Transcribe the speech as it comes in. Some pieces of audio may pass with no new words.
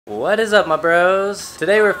What is up, my bros?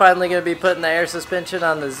 Today we're finally going to be putting the air suspension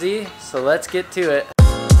on the Z, so let's get to it.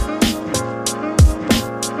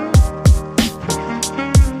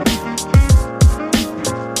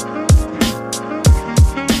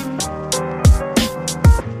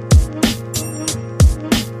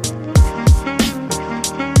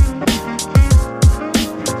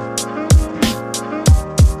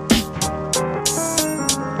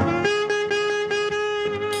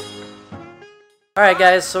 Alright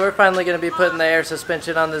guys, so we're finally going to be putting the air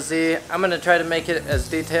suspension on the Z. I'm going to try to make it as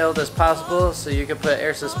detailed as possible so you can put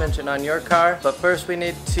air suspension on your car. But first we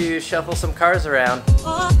need to shuffle some cars around.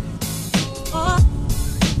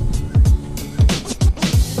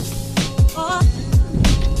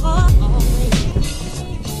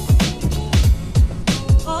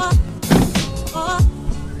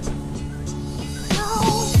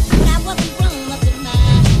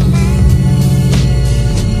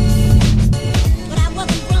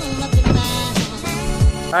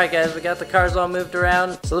 Alright guys, we got the cars all moved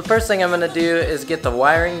around. So the first thing I'm going to do is get the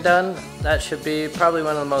wiring done. That should be probably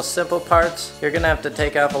one of the most simple parts. You're going to have to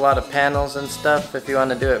take off a lot of panels and stuff if you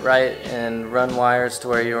want to do it right and run wires to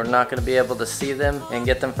where you're not going to be able to see them and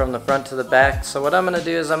get them from the front to the back. So what I'm going to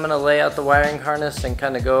do is I'm going to lay out the wiring harness and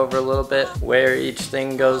kind of go over a little bit where each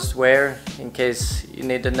thing goes where in case you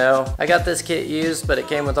need to know. I got this kit used, but it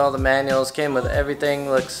came with all the manuals, came with everything,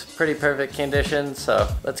 looks pretty perfect condition. So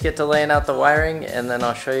let's get to laying out the wiring and then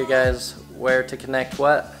I'll show you guys where to connect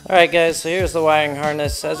what. Alright guys, so here's the wiring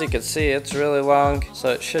harness. As you can see, it's really long, so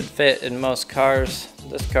it should fit in most cars.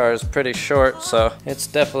 This car is pretty short, so it's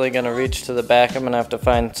definitely going to reach to the back. I'm going to have to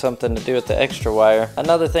find something to do with the extra wire.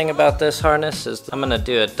 Another thing about this harness is I'm going to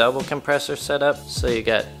do a double compressor setup. So you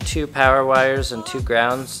got 2 power wires and 2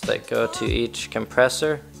 grounds that go to each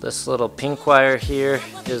compressor. This little pink wire here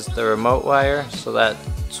is the remote wire, so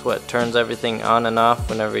that's what turns everything on and off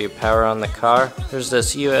whenever you power on the car. There's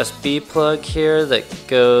this USB plug here that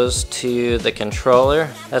goes to the controller.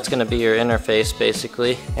 That's going to be your interface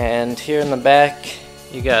basically. And here in the back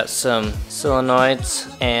you got some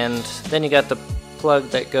solenoids, and then you got the plug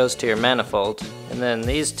that goes to your manifold. And then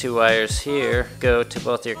these 2 wires here go to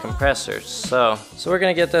both your compressors. So we're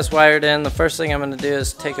gonna get this wired in. The first thing I'm gonna do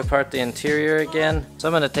is take apart the interior again. So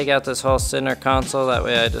I'm gonna take out this whole center console. That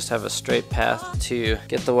way I just have a straight path to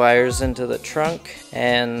get the wires into the trunk.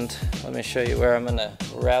 And let me show you where I'm gonna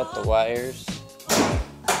route the wires.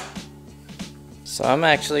 So I'm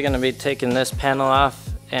actually gonna be taking this panel off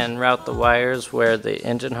and route the wires where the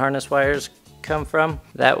engine harness wires come from.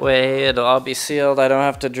 That way it'll all be sealed. I don't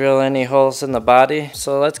have to drill any holes in the body.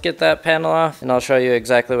 So let's get that panel off and I'll show you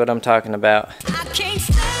exactly what I'm talking about.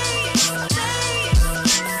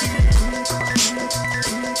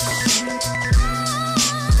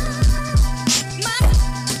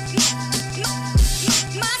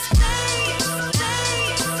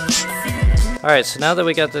 Alright, so now that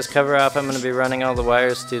we got this cover off, I'm going to be running all the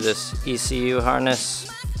wires through this ECU harness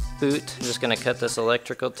boot. I'm just going to cut this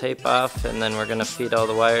electrical tape off and then we're going to feed all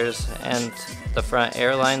the wires and the front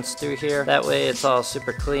air lines through here. That way it's all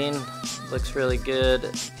super clean, looks really good,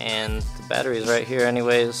 and the battery's right here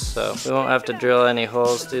anyways, so we won't have to drill any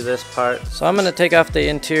holes through this part. So I'm going to take off the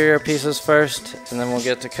interior pieces first and then we'll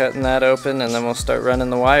get to cutting that open and then we'll start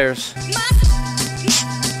running the wires.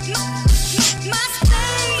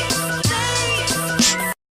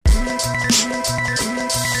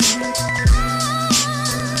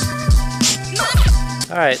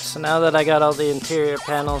 Alright, so now that I got all the interior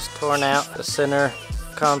panels torn out, the center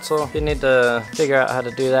console, if you need to figure out how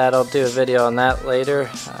to do that, I'll do a video on that later.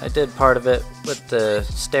 I did part of it with the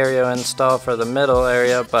stereo install for the middle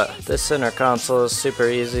area, but this center console is super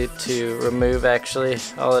easy to remove actually.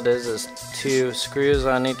 All it is 2 screws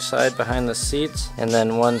on each side behind the seats and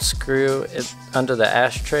then 1 screw under the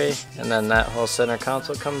ashtray, and then that whole center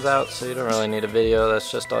console comes out, so you don't really need a video,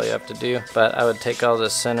 that's just all you have to do. But I would take all the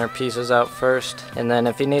center pieces out first, and then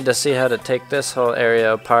if you need to see how to take this whole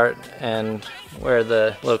area apart and where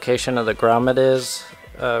the location of the grommet is,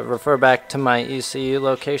 refer back to my ECU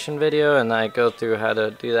location video and I go through how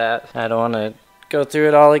to do that. I don't want to go through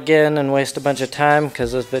it all again and waste a bunch of time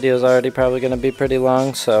because this video is already probably going to be pretty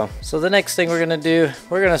long. So the next thing we're going to do,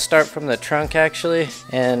 we're going to start from the trunk actually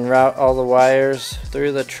and route all the wires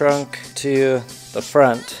through the trunk to the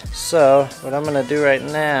front. So what I'm going to do right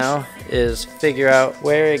now is figure out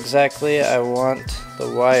where exactly I want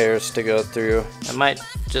the wires to go through. I might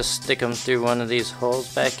just stick them through one of these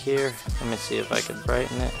holes back here. Let me see if I can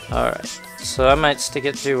brighten it. Alright, so I might stick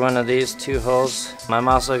it through one of these 2 holes. I'm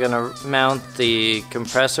also going to mount the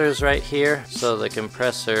compressors right here, so the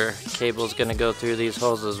compressor cable is going to go through these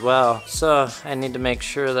holes as well. So I need to make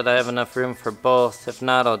sure that I have enough room for both. If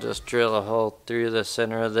not, I'll just drill a hole through the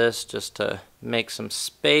center of this just to make some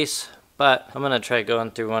space. But I'm going to try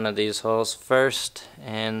going through one of these holes first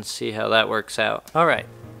and see how that works out. Alright,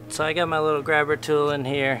 so I got my little grabber tool in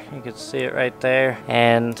here. You can see it right there.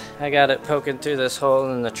 And I got it poking through this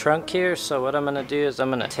hole in the trunk here. So what I'm going to do is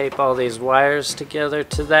I'm going to tape all these wires together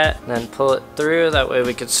to that and then pull it through. That way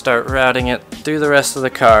we could start routing it through the rest of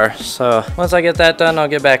the car. So once I get that done, I'll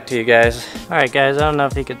get back to you guys. Alright guys, I don't know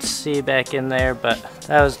if you could see back in there, but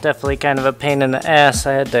that was definitely kind of a pain in the ass.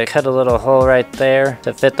 I had to cut a little hole right there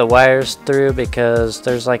to fit the wires through because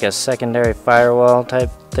there's like a secondary firewall type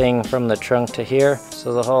thing from the trunk to here.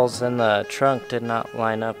 So the holes in the trunk did not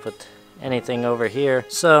line up with anything over here.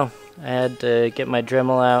 So I had to get my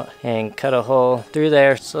Dremel out and cut a hole through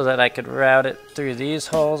there so that I could route it through these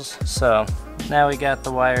holes. So now we got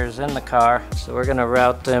the wires in the car, so we're gonna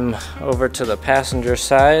route them over to the passenger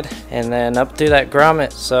side and then up through that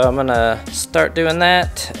grommet. So I'm gonna start doing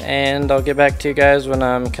that and I'll get back to you guys when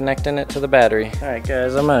I'm connecting it to the battery. Alright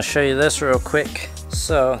guys, I'm gonna show you this real quick.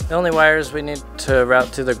 So the only wires we need to route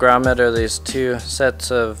through the grommet are these 2 sets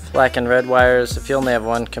of black and red wires. If you only have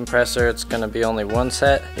 1 compressor, it's going to be only 1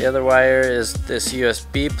 set. The other wire is this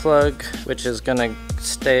USB plug, which is going to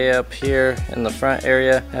stay up here in the front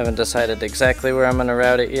area. I haven't decided exactly where I'm going to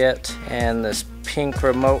route it yet. And this pink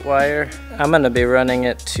remote wire, I'm going to be running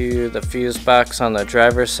it to the fuse box on the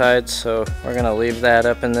driver's side, so we're going to leave that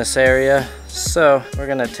up in this area. So we're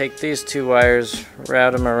going to take these 2 wires,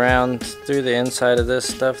 route them around through the inside of this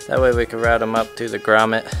stuff. That way we can route them up through the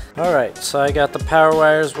grommet. Alright, so I got the power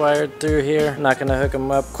wires wired through here. I'm not going to hook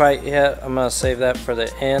them up quite yet. I'm going to save that for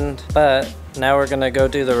the end. But now we're going to go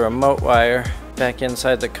do the remote wire back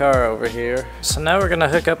inside the car over here. So now we're going to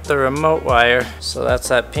hook up the remote wire. So that's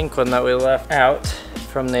that pink one that we left out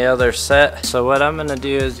from the other set. So what I'm going to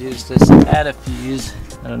do is use this add-a-fuse.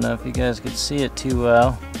 I don't know if you guys could see it too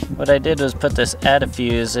well. What I did was put this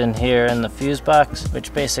add-a-fuse in here in the fuse box,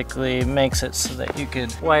 which basically makes it so that you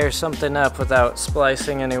could wire something up without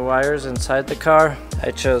splicing any wires inside the car.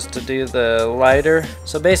 I chose to do the lighter.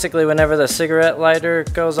 So basically whenever the cigarette lighter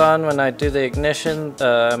goes on when I do the ignition,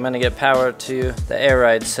 I'm going to get power to the air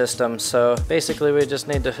ride system. So basically we just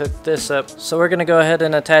need to hook this up. So we're going to go ahead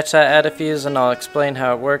and attach that add-a-fuse and I'll explain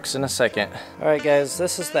how it works in a second. Alright guys,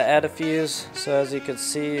 this is the add-a-fuse. So as you can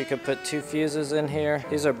see, you can put 2 fuses in here.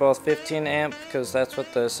 These are both 15 amp because that's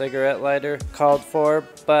what the cigarette lighter called for,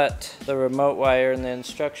 but the remote wire and the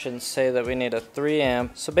instructions say that we need a 3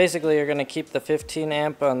 amp. So basically you're going to keep the 15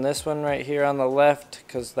 amp on this one right here on the left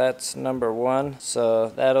because that's number 1. So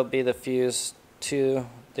that'll be the fuse to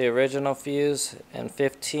the original fuse, and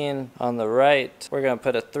 15 on the right. We're going to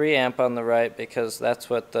put a 3 amp on the right because that's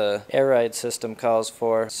what the air ride system calls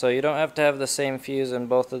for. So you don't have to have the same fuse in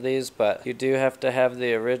both of these, but you do have to have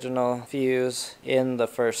the original fuse in the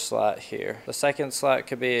first slot here. The second slot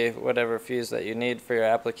could be whatever fuse that you need for your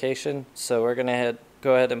application. So we're going to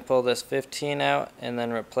go ahead and pull this 15 out and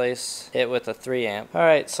then replace it with a 3 amp.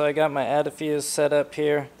 Alright, so I got my add-a-fuse set up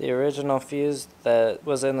here. The original fuse that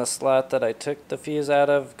was in the slot that I took the fuse out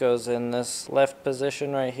of goes in this left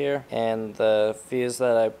position right here, and the fuse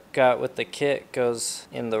that I got with the kit goes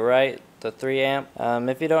in the right, the 3 amp.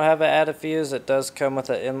 If you don't have an add-a-fuse, it does come with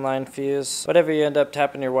an inline fuse. Whatever you end up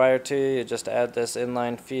tapping your wire to, you just add this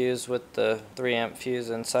inline fuse with the 3 amp fuse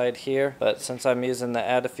inside here. But since I'm using the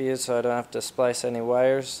add-a-fuse so I don't have to splice any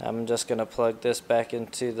wires, I'm just going to plug this back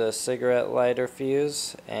into the cigarette lighter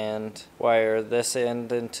fuse and wire this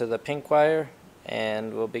end into the pink wire,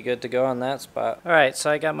 and we'll be good to go on that spot. Alright, so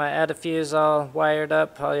I got my add-a-fuse all wired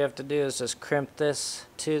up. All you have to do is just crimp this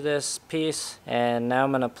to this piece, and now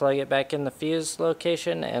I'm going to plug it back in the fuse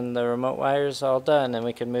location, and the remote wire is all done and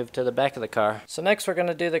we can move to the back of the car. So next we're going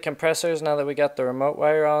to do the compressors now that we got the remote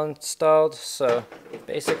wire all installed. So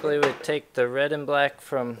basically we take the red and black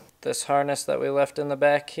from this harness that we left in the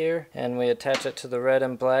back here, and we attach it to the red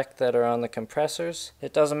and black that are on the compressors.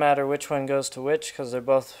 It doesn't matter which one goes to which because they're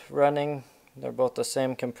both running. They're both the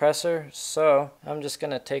same compressor. So I'm just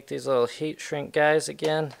going to take these little heat shrink guys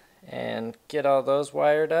again and get all those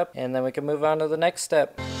wired up, and then we can move on to the next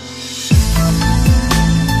step.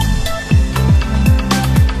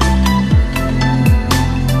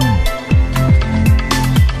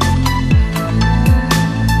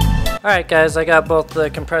 Alright guys, I got both the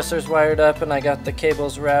compressors wired up and I got the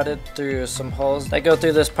cables routed through some holes. I go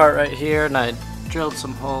through this part right here and I drilled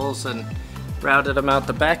some holes and routed them out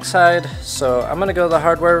the back side. So I'm gonna go to the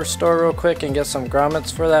hardware store real quick and get some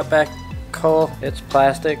grommets for that back hole. It's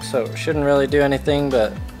plastic, so it shouldn't really do anything,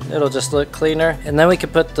 but it'll just look cleaner. And then we can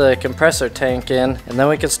put the compressor tank in, and then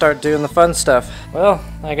we can start doing the fun stuff. Well,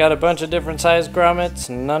 I got a bunch of different size grommets,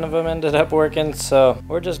 and none of them ended up working, so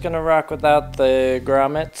we're just gonna rock without the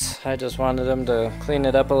grommets. I just wanted them to clean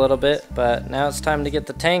it up a little bit, but now it's time to get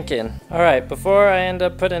the tank in. Alright, before I end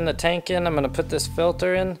up putting the tank in, I'm gonna put this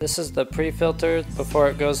filter in. This is the pre-filter before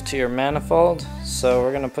it goes to your manifold. So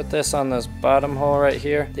we're gonna put this on this bottom hole right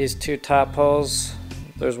here. These two top holes,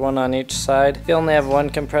 there's one on each side. If you only have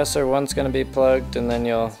one compressor, one's going to be plugged and then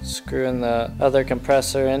you'll screw in the other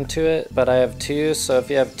compressor into it. But I have two, so if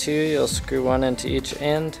you have two, you'll screw one into each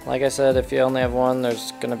end. Like I said, if you only have one,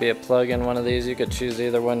 there's going to be a plug in one of these. You could choose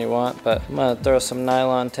either one you want, but I'm going to throw some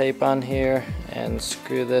nylon tape on here and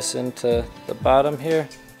screw this into the bottom here.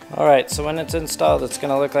 Alright, so when it's installed, it's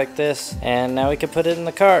going to look like this, and now we can put it in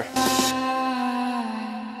the car.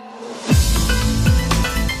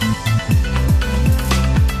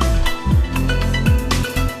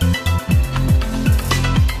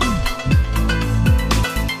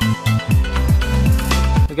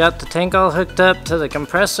 We got the tank all hooked up to the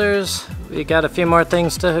compressors. We got a few more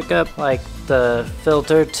things to hook up, like the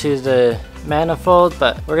filter to the manifold,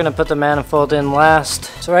 but we're gonna put the manifold in last.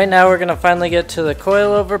 So right now we're gonna finally get to the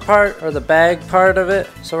coilover part, or the bag part of it.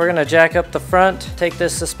 So we're gonna jack up the front, take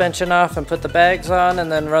this suspension off and put the bags on, and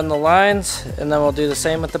then run the lines, and then we'll do the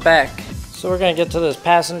same with the back. So we're gonna get to this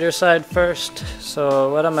passenger side first.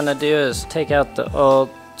 So what I'm gonna do is take out the old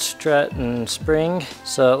strut and spring.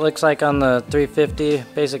 So it looks like on the 350,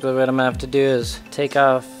 basically what I'm gonna have to do is take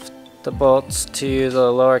off the bolts to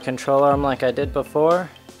the lower control arm like I did before,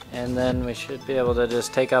 and then we should be able to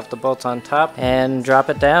just take off the bolts on top and drop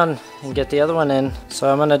it down and get the other one in.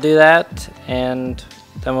 So I'm gonna do that, and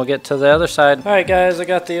then we'll get to the other side. Alright guys, I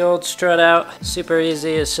got the old strut out. Super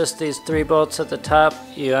easy, it's just these 3 bolts at the top.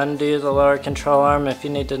 You undo the lower control arm. If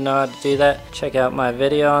you need to know how to do that, check out my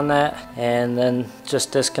video on that. And then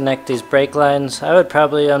just disconnect these brake lines. I would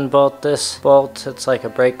probably unbolt this bolt, it's like a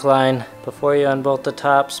brake line, before you unbolt the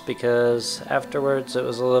tops, because afterwards it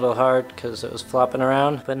was a little hard because it was flopping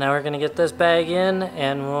around. But now we're gonna get this bag in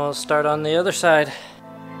and we'll start on the other side.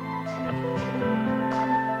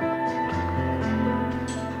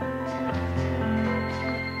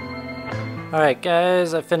 Alright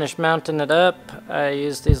guys, I finished mounting it up. I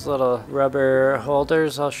used these little rubber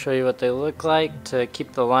holders. I'll show you what they look like to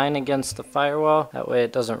keep the line against the firewall. That way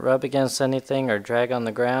it doesn't rub against anything or drag on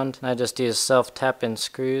the ground. I just used self-tapping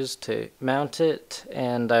screws to mount it,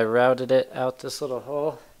 and I routed it out this little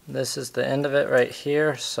hole. This is the end of it right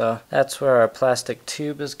here, so that's where our plastic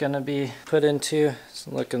tube is going to be put into. It's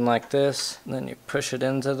looking like this, and then you push it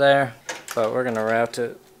into there, but we're going to route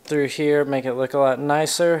it through here, make it look a lot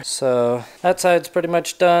nicer. So that side's pretty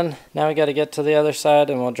much done. Now we got to get to the other side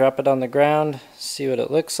and we'll drop it on the ground, see what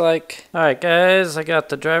it looks like. Alright guys, I got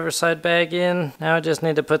the driver's side bag in. Now I just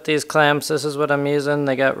need to put these clamps. This is what I'm using.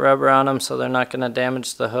 They got rubber on them so they're not going to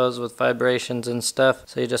damage the hose with vibrations and stuff.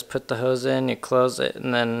 So you just put the hose in, you close it,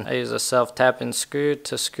 and then I use a self-tapping screw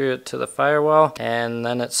to screw it to the firewall, and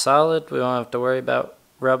then it's solid. We won't have to worry about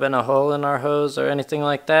rubbing a hole in our hose or anything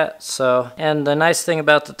like that. So, and the nice thing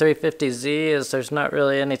about the 350Z is there's not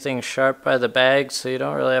really anything sharp by the bag, so you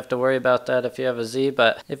don't really have to worry about that if you have a Z.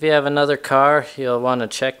 But if you have another car, you'll want to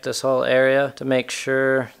check this whole area to make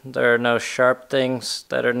sure there are no sharp things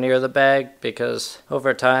that are near the bag, because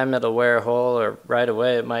over time it'll wear a hole, or right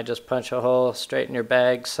away it might just punch a hole straight in your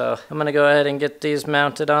bag. So I'm gonna go ahead and get these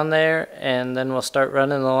mounted on there, and then we'll start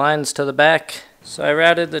running the lines to the back. So I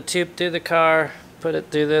routed the tube through the car, put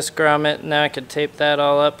it through this grommet. Now I can tape that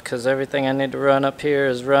all up because everything I need to run up here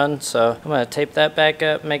is run. So I'm going to tape that back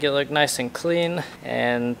up, make it look nice and clean.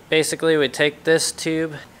 And basically we take this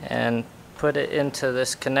tube and put it into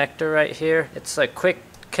this connector right here. It's a quick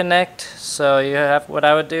connect, so you have, what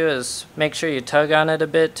I would do is make sure you tug on it a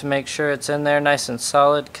bit to make sure it's in there nice and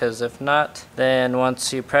solid, because if not, then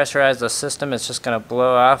once you pressurize the system, it's just going to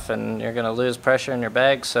blow off and you're going to lose pressure in your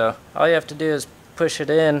bag. So all you have to do is push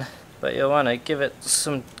it in, but you'll want to give it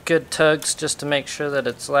some good tugs just to make sure that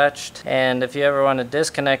it's latched. And if you ever want to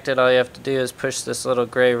disconnect it, all you have to do is push this little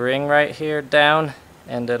gray ring right here down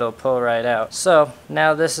and it'll pull right out. So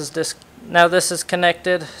now this is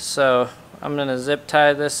connected, so I'm gonna zip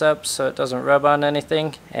tie this up so it doesn't rub on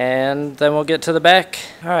anything, and then we'll get to the back.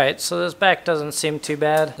 Alright, so this back doesn't seem too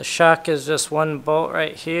bad. The shock is just one bolt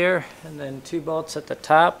right here, and then 2 bolts at the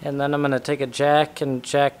top, and then I'm gonna take a jack and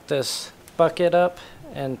jack this bucket up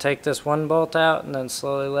and take this 1 bolt out and then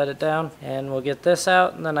slowly let it down, and we'll get this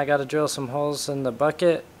out, and then I gotta drill some holes in the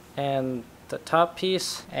bucket and the top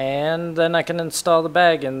piece, and then I can install the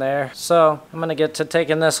bag in there. So I'm gonna get to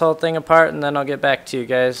taking this whole thing apart, and then I'll get back to you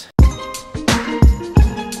guys.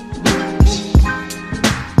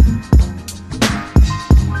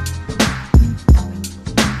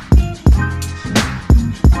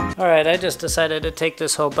 Alright, I just decided to take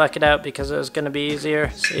this whole bucket out because it was going to be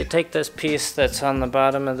easier. So you take this piece that's on the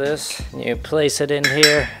bottom of this, and you place it in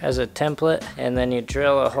here as a template, and then you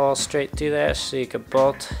drill a hole straight through that so you can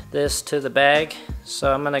bolt this to the bag.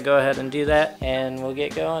 So I'm going to go ahead and do that, and we'll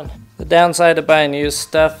get going. The downside of buying used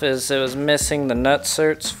stuff is it was missing the nut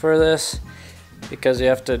certs for this, because you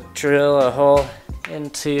have to drill a hole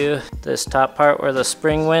into this top part where the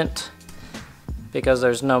spring went, because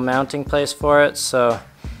there's no mounting place for it. So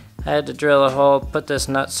I had to drill a hole, put this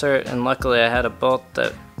nut cert, and luckily I had a bolt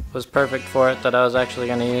that was perfect for it that I was actually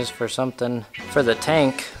going to use for something for the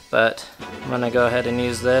tank, but I'm going to go ahead and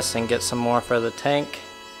use this and get some more for the tank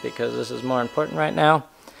because this is more important right now.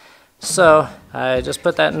 So I just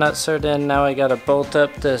put that nut cert in. Now I got to bolt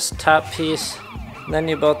up this top piece, then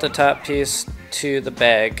you bolt the top piece to the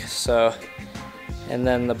bag, and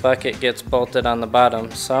then the bucket gets bolted on the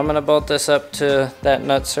bottom. So I'm going to bolt this up to that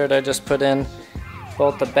nut cert I just put in,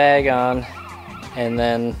 bolt the bag on, and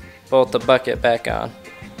then bolt the bucket back on.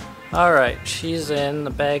 Alright, she's in, the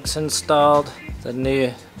bag's installed,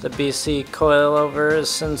 the BC coilover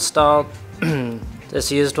is installed. This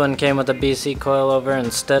used one came with a BC coilover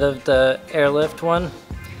instead of the Airlift one,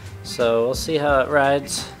 so we'll see how it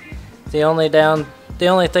rides. The only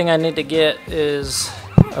thing I need to get is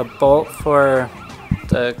a bolt for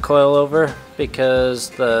the coilover, because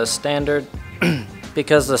the standard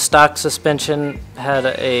because the stock suspension had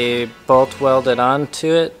a bolt welded onto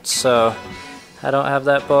it, so I don't have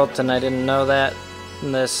that bolt, and I didn't know that,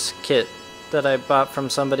 and this kit that I bought from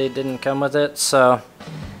somebody didn't come with it, so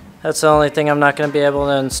that's the only thing I'm not going to be able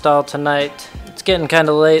to install tonight. It's getting kind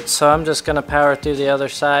of late, so I'm just going to power through the other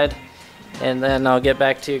side, and then I'll get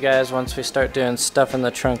back to you guys once we start doing stuff in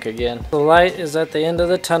the trunk again. The light is at the end of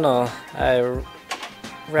the tunnel. I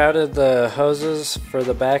routed the hoses for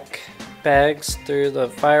the back bags through the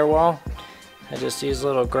firewall. I just used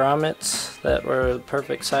little grommets that were the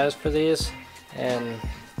perfect size for these, and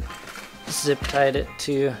zip tied it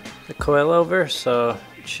to the coilover so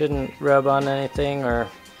it shouldn't rub on anything or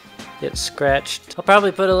get scratched. I'll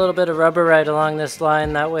probably put a little bit of rubber right along this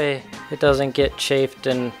line, that way it doesn't get chafed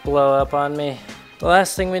and blow up on me. The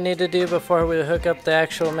last thing we need to do before we hook up the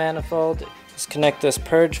actual manifold is connect this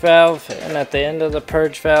purge valve, and at the end of the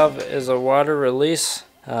purge valve is a water release.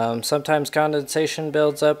 Sometimes condensation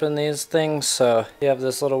builds up in these things, so you have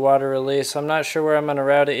this little water release. I'm not sure where I'm going to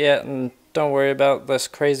route it yet, and don't worry about this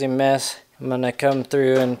crazy mess. I'm going to come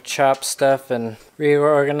through and chop stuff and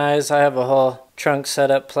reorganize. I have a whole trunk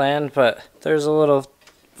setup planned, but there's a little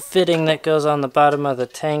fitting that goes on the bottom of the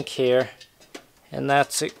tank here, and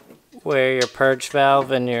that's where your purge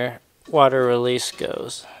valve and your water release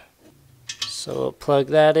goes. So we'll plug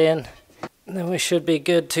that in. Then we should be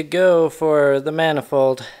good to go for the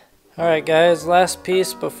manifold. Alright guys, last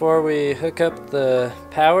piece before we hook up the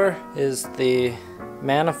power is the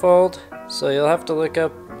manifold. So you'll have to look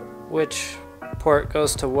up which port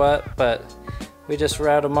goes to what, but we just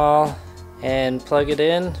route them all and plug it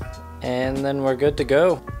in, and then we're good to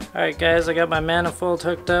go. Alright guys, I got my manifold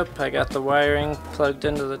hooked up. I got the wiring plugged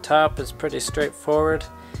into the top. It's pretty straightforward.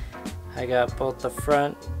 I got both the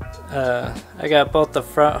front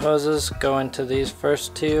hoses going to these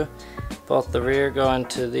first two, both the rear going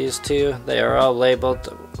to these two. They are all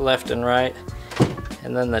labeled left and right.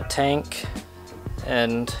 And then the tank,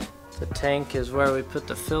 and the tank is where we put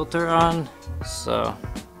the filter on. So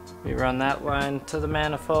we run that line to the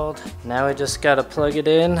manifold. Now we just gotta plug it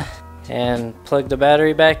in and plug the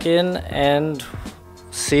battery back in and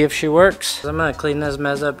see if she works. I'm gonna clean this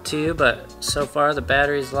mess up too, but so far the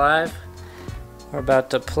battery's live. We're about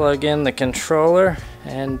to plug in the controller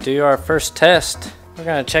and do our first test. We're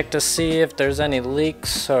gonna check to see if there's any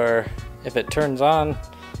leaks or if it turns on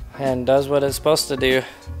and does what it's supposed to do.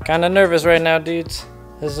 Kinda nervous right now, dudes.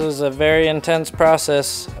 This is a very intense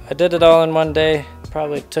process. I did it all in one day.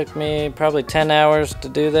 Probably took me 10 hours to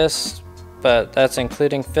do this, but that's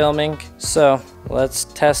including filming. So let's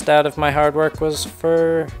test out if my hard work was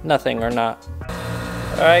for nothing or not.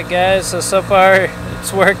 Alright guys, so far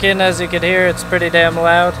It's working, as you can hear. It's pretty damn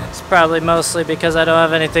loud. It's probably mostly because I don't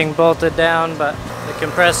have anything bolted down, but the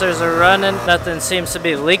compressors are running. Nothing seems to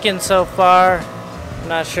be leaking so far. I'm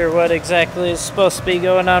not sure what exactly is supposed to be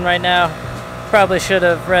going on right now. Probably should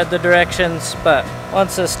have read the directions, but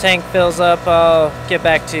once this tank fills up, I'll get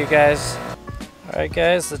back to you guys. Alright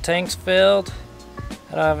guys, the tank's filled.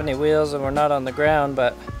 I don't have any wheels and we're not on the ground,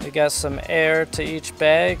 but we got some air to each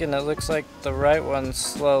bag, and it looks like the right one's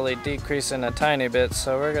slowly decreasing a tiny bit,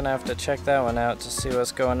 so we're gonna have to check that one out to see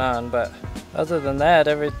what's going on. But other than that,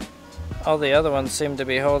 all the other ones seem to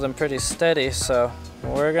be holding pretty steady, so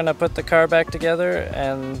we're gonna put the car back together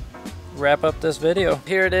and wrap up this video.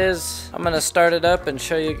 Here it is. I'm gonna start it up and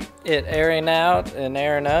show you it airing out and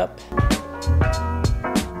airing up.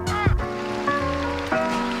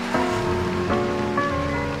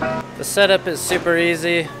 The setup is super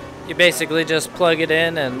easy. You basically just plug it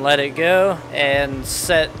in and let it go and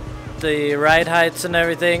set the ride heights and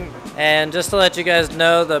everything. And just to let you guys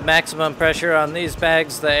know, the maximum pressure on these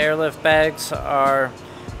bags, the Airlift bags, are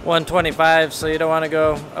 125, so you don't want to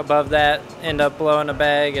go above that, end up blowing a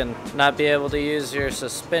bag and not be able to use your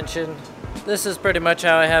suspension. This is pretty much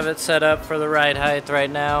how I have it set up for the ride height right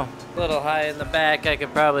now. A little high in the back, I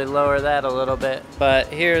could probably lower that a little bit. But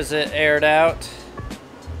here's it aired out.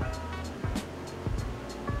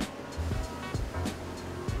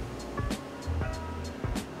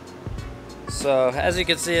 So as you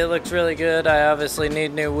can see, it looks really good. I obviously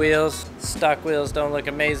need new wheels. Stock wheels don't look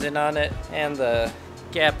amazing on it, and the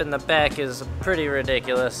gap in the back is pretty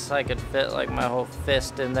ridiculous. I could fit like my whole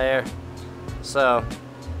fist in there. So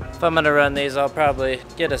if I'm gonna run these, I'll probably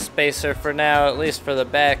get a spacer for now, at least for the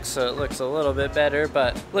back, so it looks a little bit better,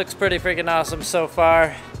 but looks pretty freaking awesome so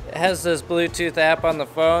far. It has this Bluetooth app on the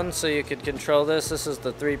phone, so you could control this. This is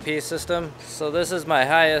the 3P system. So this is my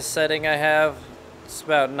highest setting I have. It's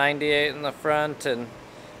about 98 in the front and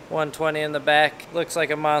 120 in the back. Looks like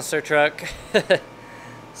a monster truck.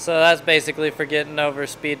 So that's basically for getting over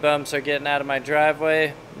speed bumps or getting out of my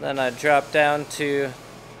driveway. Then I drop down to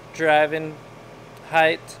driving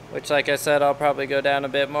height, which, like I said, I'll probably go down a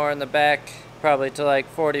bit more in the back, probably to like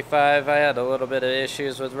 45. I had a little bit of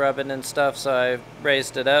issues with rubbing and stuff, so I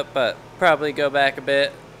raised it up, but probably go back a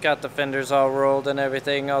bit. Got the fenders all rolled and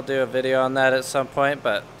everything. I'll do a video on that at some point,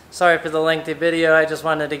 but sorry for the lengthy video. I just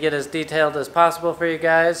wanted to get as detailed as possible for you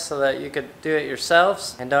guys so that you could do it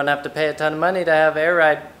yourselves and don't have to pay a ton of money to have air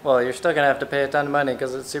ride. Well, you're still gonna have to pay a ton of money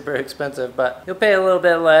because it's super expensive, but you'll pay a little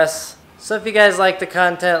bit less. So if you guys like the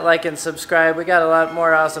content, like and subscribe. We got a lot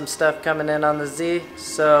more awesome stuff coming in on the Z.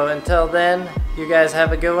 So until then, you guys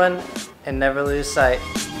have a good one and never lose sight.